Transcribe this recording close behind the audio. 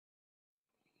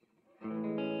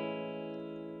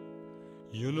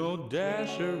You know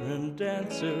Dasher and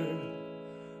Dancer,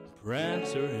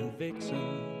 Prancer and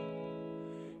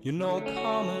Vixen. You know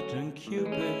Comet and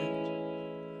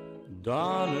Cupid,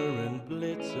 Donner and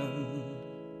Blitzen.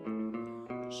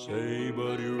 Say,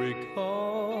 but you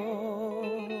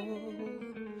recall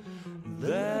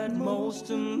that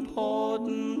most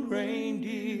important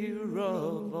reindeer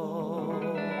of all.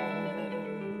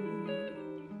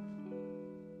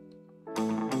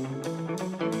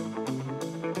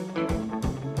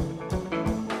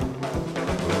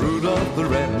 Rudolph the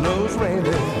red-nosed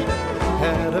reindeer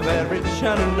had a very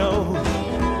shiny nose,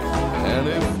 and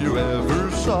if you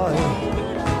ever saw him,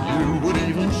 you would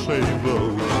even say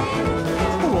blows.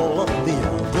 All of the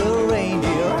other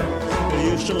reindeer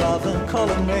used to laugh and call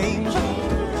him names.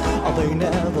 They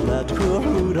never let poor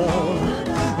Rudolph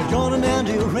join them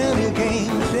into reindeer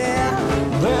games. Yeah.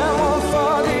 Then one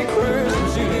foggy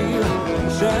Christmas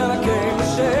Eve, Santa came to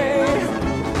say,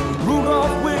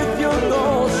 Rudolph, with your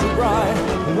nose so bright,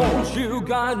 won't you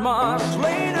guide my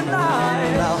sleigh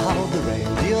tonight? Now how the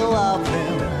reindeer loved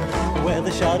him, where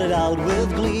they shouted out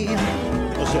with glee.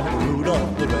 Said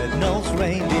Rudolph the red-nosed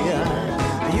reindeer,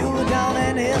 you were down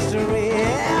in history.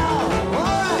 Yeah.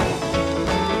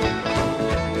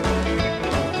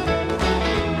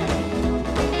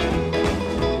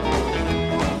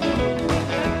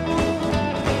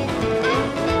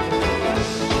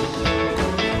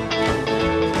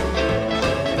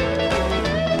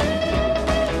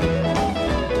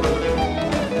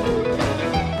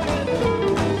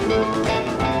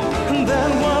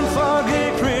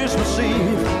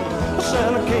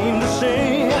 Santa came to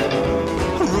say,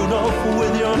 Rudolph,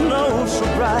 with your nose so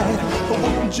bright,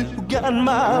 won't you guide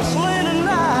my sleigh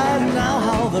tonight? Now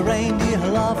how the reindeer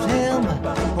loved him,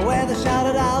 where they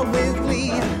shouted out with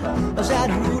glee.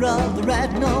 Said Rudolph the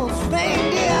red-nosed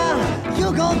reindeer,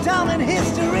 you'll go down in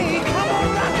history. Come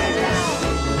on, rock it down.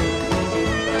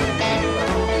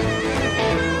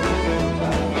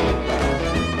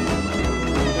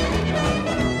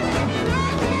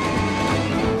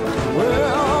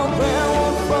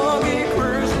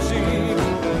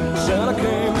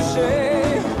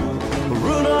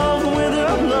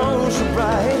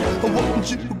 Won't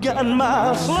you guide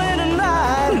my sleigh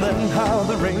tonight? Then how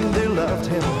the reindeer loved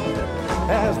him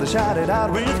as they shouted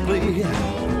out with glee,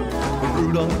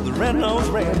 Rudolph the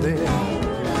red-nosed reindeer,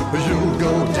 you'll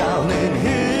go down in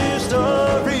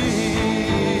history.